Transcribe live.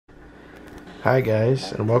Hi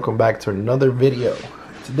guys, and welcome back to another video.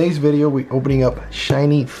 Today's video we're opening up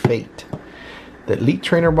Shiny Fate, the Elite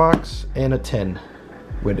Trainer box, and a 10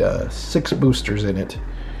 with 6 boosters in it.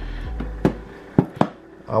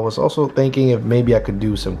 I was also thinking if maybe I could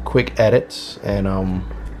do some quick edits and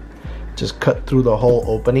just cut through the whole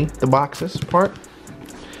opening the boxes part.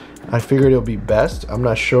 I figured it'll be best. I'm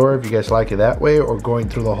not sure if you guys like it that way or going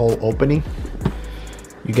through the whole opening.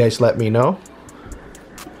 You guys let me know.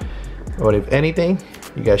 But if anything,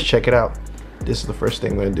 you guys check it out. This is the first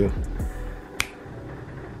thing I'm going to do.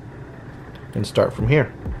 And start from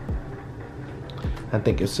here. I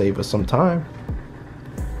think it'll save us some time.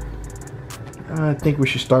 I think we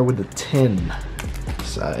should start with the 10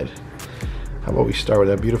 side. How about we start with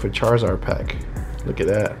that beautiful Charizard pack? Look at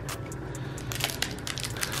that.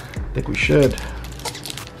 I think we should.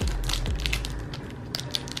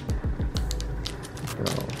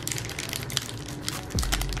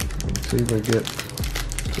 Let's see if I get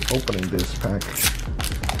to opening this pack.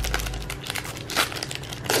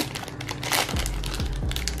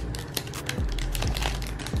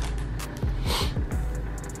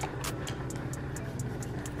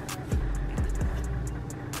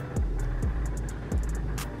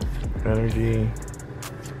 Energy.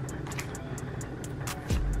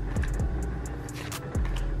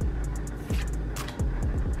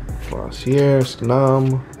 Glossier,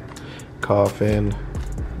 Snum, Coffin,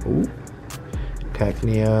 ooh,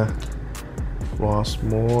 Cacnea,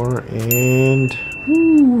 Flossmore, and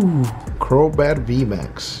ooh, Crobat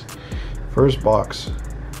VMAX. First box.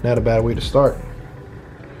 Not a bad way to start.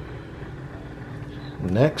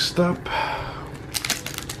 Next up,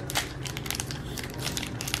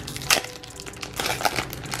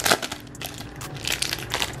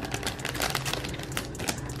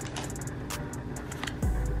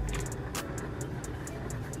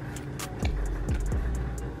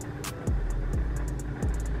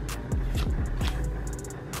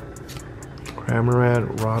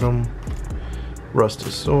 Cramorant, Rotom,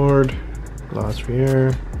 Rusted Sword,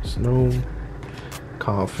 Glossier, Snow,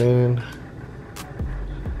 Coffin,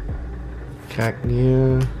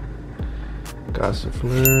 Cacnea,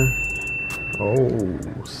 Gossifleur,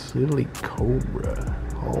 oh, Silly Cobra,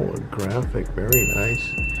 holographic, very nice.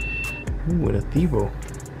 Ooh, and a Thivo,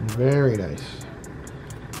 very nice.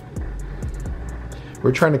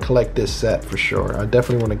 We're trying to collect this set for sure. I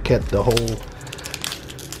definitely want to get the whole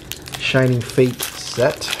Shining Fate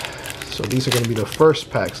set. So these are going to be the first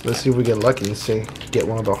packs. Let's see if we get lucky and say get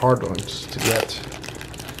one of the hard ones to get.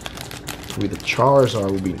 Maybe the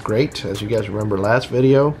Charizard would be great. As you guys remember last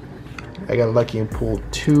video, I got lucky and pulled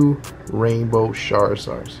 2 Rainbow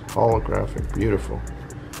Charizards. Holographic, beautiful.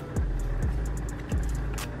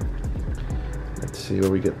 Let's see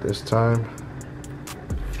what we get this time.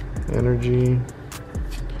 Energy,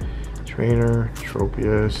 Trainer,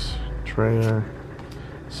 Tropius, Trainer,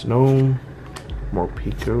 Snow,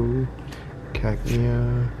 Morpeko,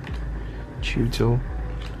 Cacnea, Chewtle,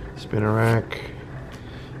 Spinarak,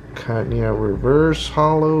 Cacnea Reverse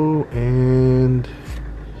Hollow, and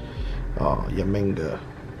Yamenga.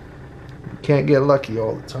 You can't get lucky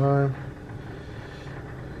all the time.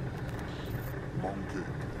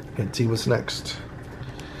 Let's see what's next.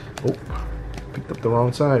 Oh, picked up the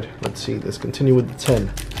wrong side. Let's see. Let's continue with the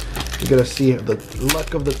 10. We gotta see the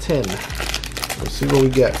luck of the 10. Let's see what we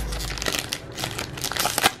get.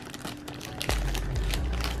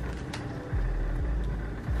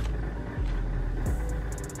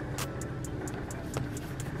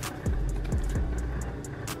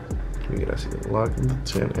 We gotta see the luck of the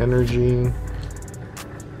 10. Energy.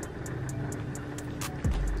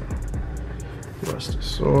 Rusted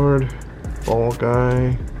Sword. Ball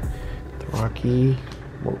Guy. Rocky.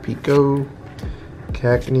 Morpeko.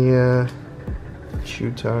 Cacnea.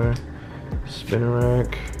 Shootar.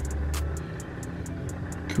 Spinarak,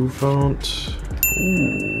 Cufant,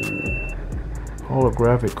 ooh,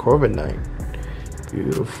 holographic Corviknight,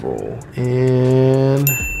 beautiful, and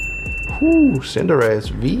whoo, Cinderace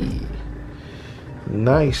V,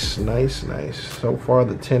 nice, nice, nice. So far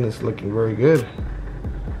the 10 is looking very good,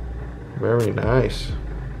 very nice.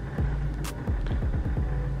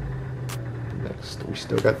 Next, we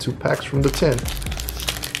still got 2 packs from the 10.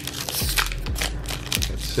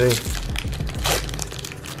 Let's see.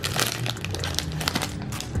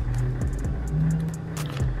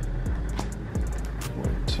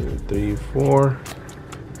 2, 3, 4.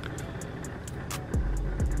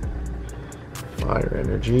 Fire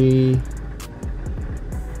Energy,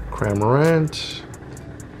 Cramorant,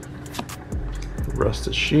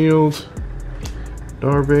 Rusted Shield,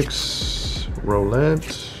 Darvix, Rowlet,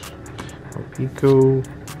 Morpeko,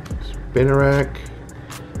 Spinarak,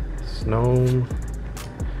 Snow,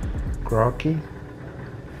 Grocky.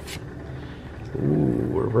 Ooh,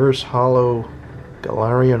 reverse hollow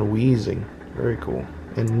Galarian Wheezing. Very cool.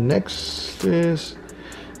 And next is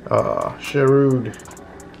Sherud.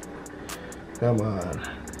 Come on.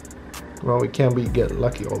 Well, we can't get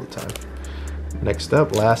lucky all the time. Next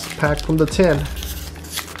up, last pack from the tin.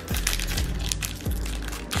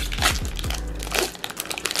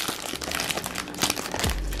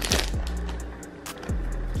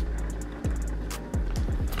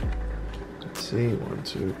 Let's see, 1,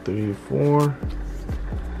 2, 3, 4.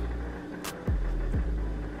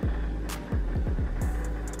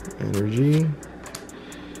 Energy,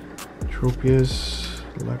 Tropius,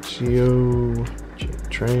 Luxio,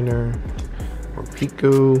 Trainer,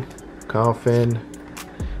 Morpeko, Coffin,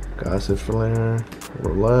 Gossifleur,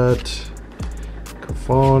 Roulette,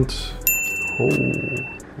 Cafont,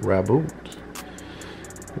 Raboot.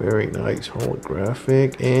 Very nice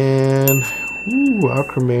holographic, and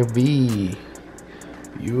Alcremie V.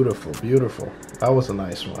 Beautiful, beautiful. That was a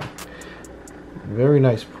nice one. Very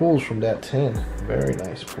nice pulls from that tin. Very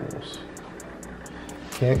nice pulls.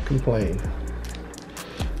 Can't complain.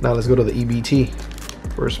 Now let's go to the EBT.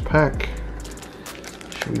 First pack.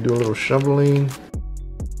 Should we do a little shoveling?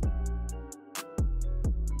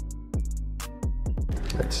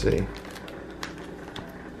 Let's see.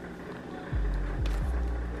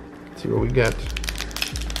 Let's see what we got.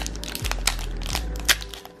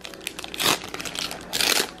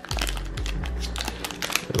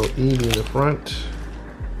 Little Eevee in the front.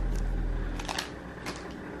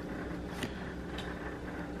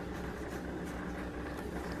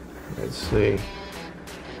 Let's see.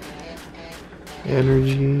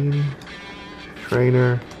 Energy,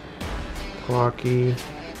 Trainer, Clocky,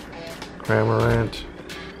 Cramorant,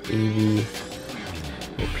 Eevee,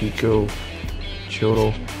 Morpeko,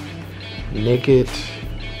 Chottle, Nickit,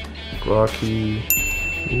 Grocky,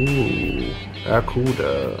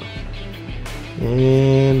 Akuda,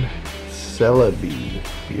 and Celebi.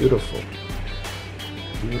 Beautiful.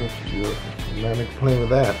 Beautiful, beautiful. I'm not playing with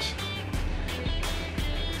that.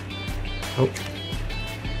 Oh,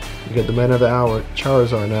 we got the man of the hour,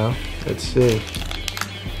 Charizard now. Let's see.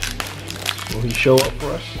 Will he show up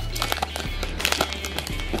for us?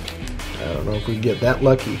 I don't know if we get that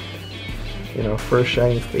lucky. You know, first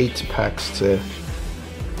Shiny Fates packs to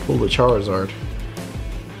pull the Charizard.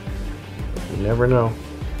 You never know.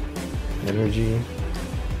 Energy,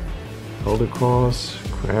 Holdacross,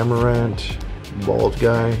 Cramorant, Bald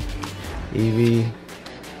Guy, Eevee,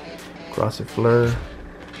 Gossifleur,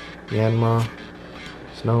 Yanma,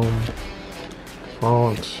 Snow,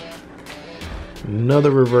 Font,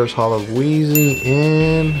 another reverse hollow Wheezing,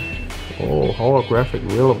 and holographic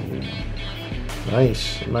Rillaboom.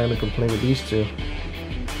 Nice. I'm not gonna complain with these two.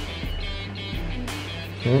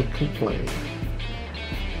 Can't complain.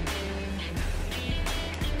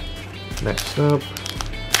 Next up,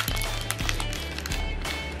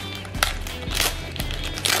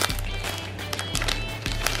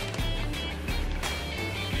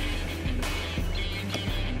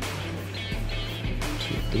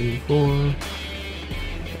 two, three, four.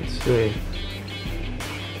 Let's see.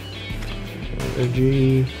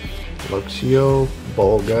 Energy, Luxio,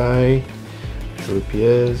 Ball Guy,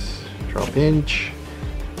 Tropius, Trapinch,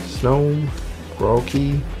 Snow,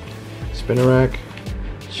 Grocky, Spinarak,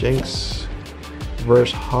 Shinx,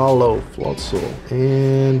 Reverse Hollow Floatzel,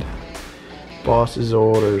 and Boss's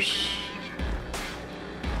Orders.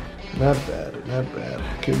 Not bad, not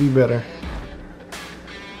bad. Could be better.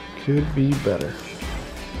 Could be better.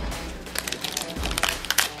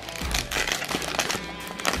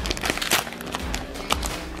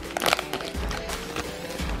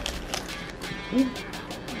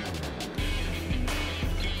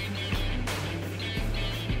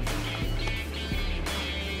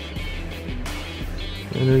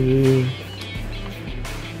 Energy,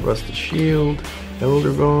 Rusted Shield,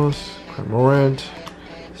 Eldegoss, Cramorant,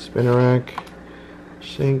 Spinarak,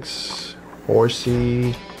 Shinx,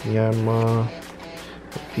 Horsey, Yanma,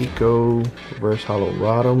 Pico, Reverse Hollow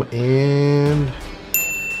Rotom, and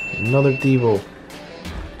another Devo.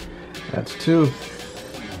 That's two.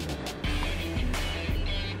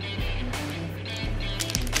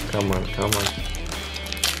 Come on, come on.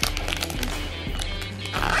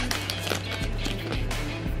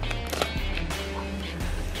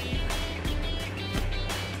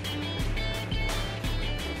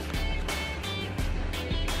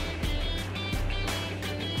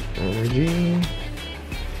 Energy,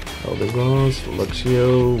 Eldegoss,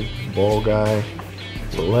 Luxio, Ball Guy,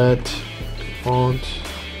 Roulette, Font,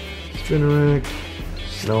 Spinarak,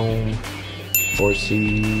 Snow,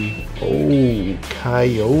 Horsey. Oh,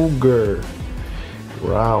 Kyogre.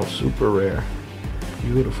 Wow, super rare.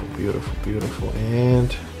 Beautiful, beautiful, beautiful. And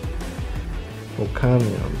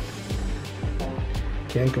Volcanion.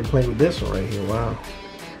 Can't complain with this one right here. Wow.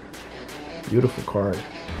 Beautiful card.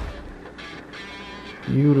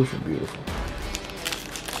 Beautiful, beautiful.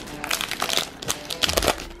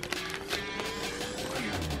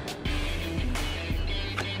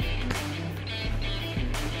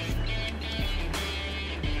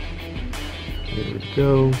 Here we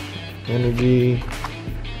go. Energy.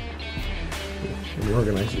 Let me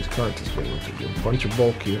organize these cards this way. Let's do a bunch of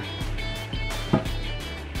bulk here.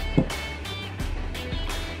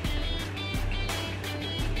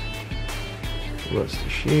 Rusty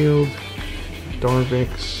Shield,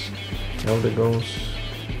 Darvix, Eldegoss,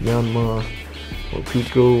 Yanma,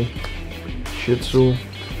 Morpeko, Shitsu,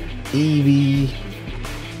 Eevee,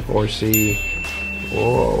 Horsey,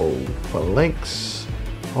 whoa, Phalanx,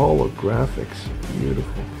 holographics,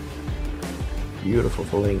 beautiful, beautiful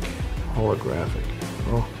Phalanx, holographic.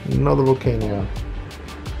 Oh, another Volcanion.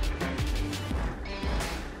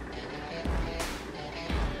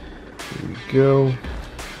 Here we go.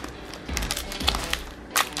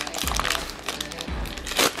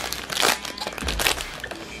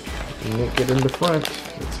 Nick it in the front.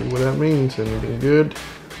 Let's see what that means. Anything good?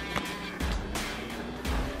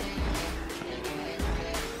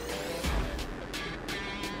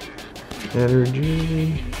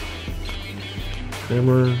 Energy.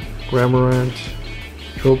 Cramorant.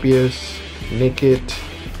 Tropius. Nickit.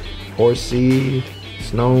 Horsey.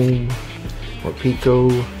 Snow.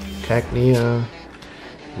 Morpeko. Cacnea.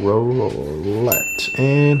 Rowlet.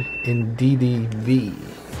 And Indeedee V.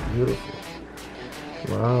 Beautiful.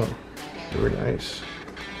 Wow. Very nice.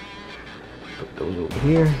 Put those over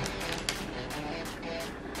here.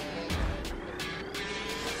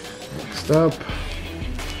 Next up.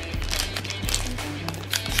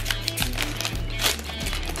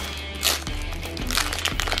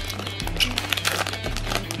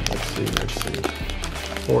 Let's see.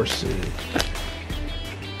 Horsey.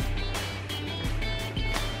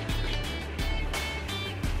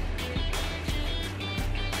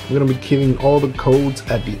 I'm gonna be giving all the codes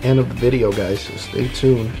at the end of the video, guys, so stay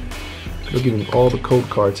tuned. I'm gonna be giving all the code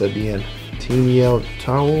cards at the end. Team Yell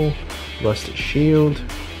Towel, Rusted Shield,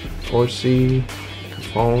 Horsey,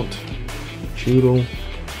 Font, Choodle,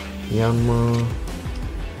 Yanma,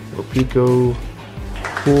 Morpeko.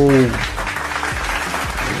 Oh,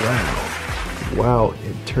 wow,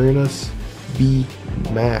 Eternus V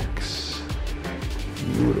Max.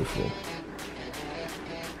 Beautiful.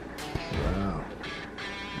 Wow.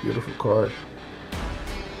 Beautiful card.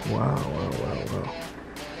 Wow.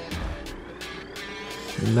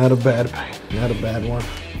 Not a bad one.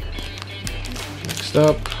 Next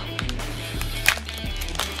up.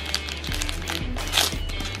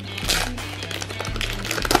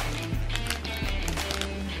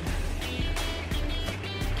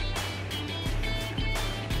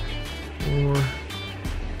 More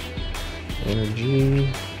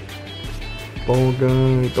Energy.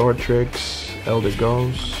 Bolgun, Dartrix,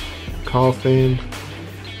 Eldegoss, Coffin,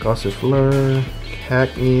 Gossifleur,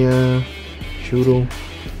 Cacnea, Choodle,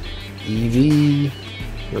 Eevee,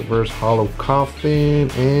 Reverse Hollow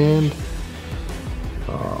Coffin, and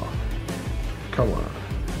come on,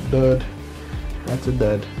 dud. That's a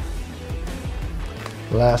dud.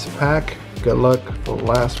 Last pack. Good luck for the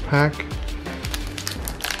last pack.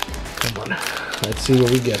 Come on. Let's see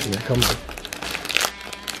what we get here. Come on.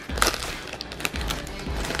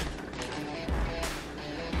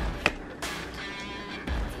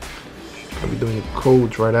 I'll be doing the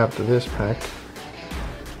codes right after this pack.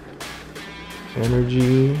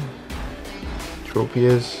 Energy,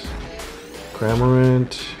 Tropius,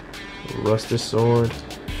 Cramorant, Rusted Sword,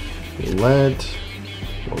 Roulette,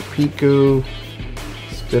 Morpeko,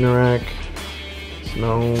 Spinarak,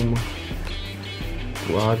 Snom,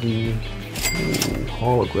 Groggy,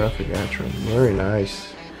 holographic Atron. Very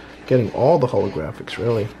nice. Getting all the holographics,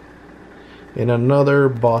 really. In another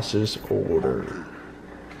boss's order.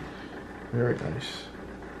 Very nice.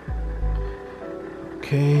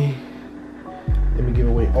 Okay. Let me give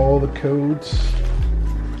away all the codes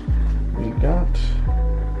we got.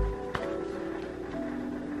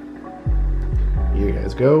 Here you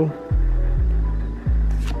guys go.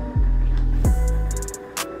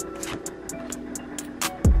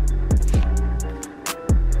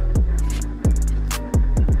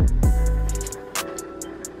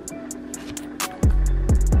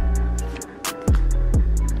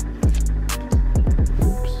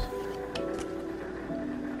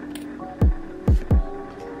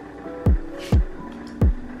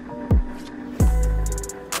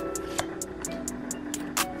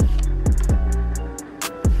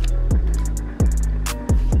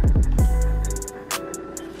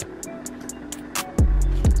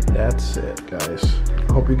 that's it, guys.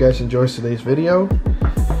 I hope you guys enjoyed today's video.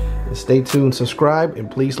 And stay tuned, subscribe, and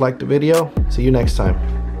please like the video. See you next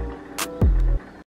time.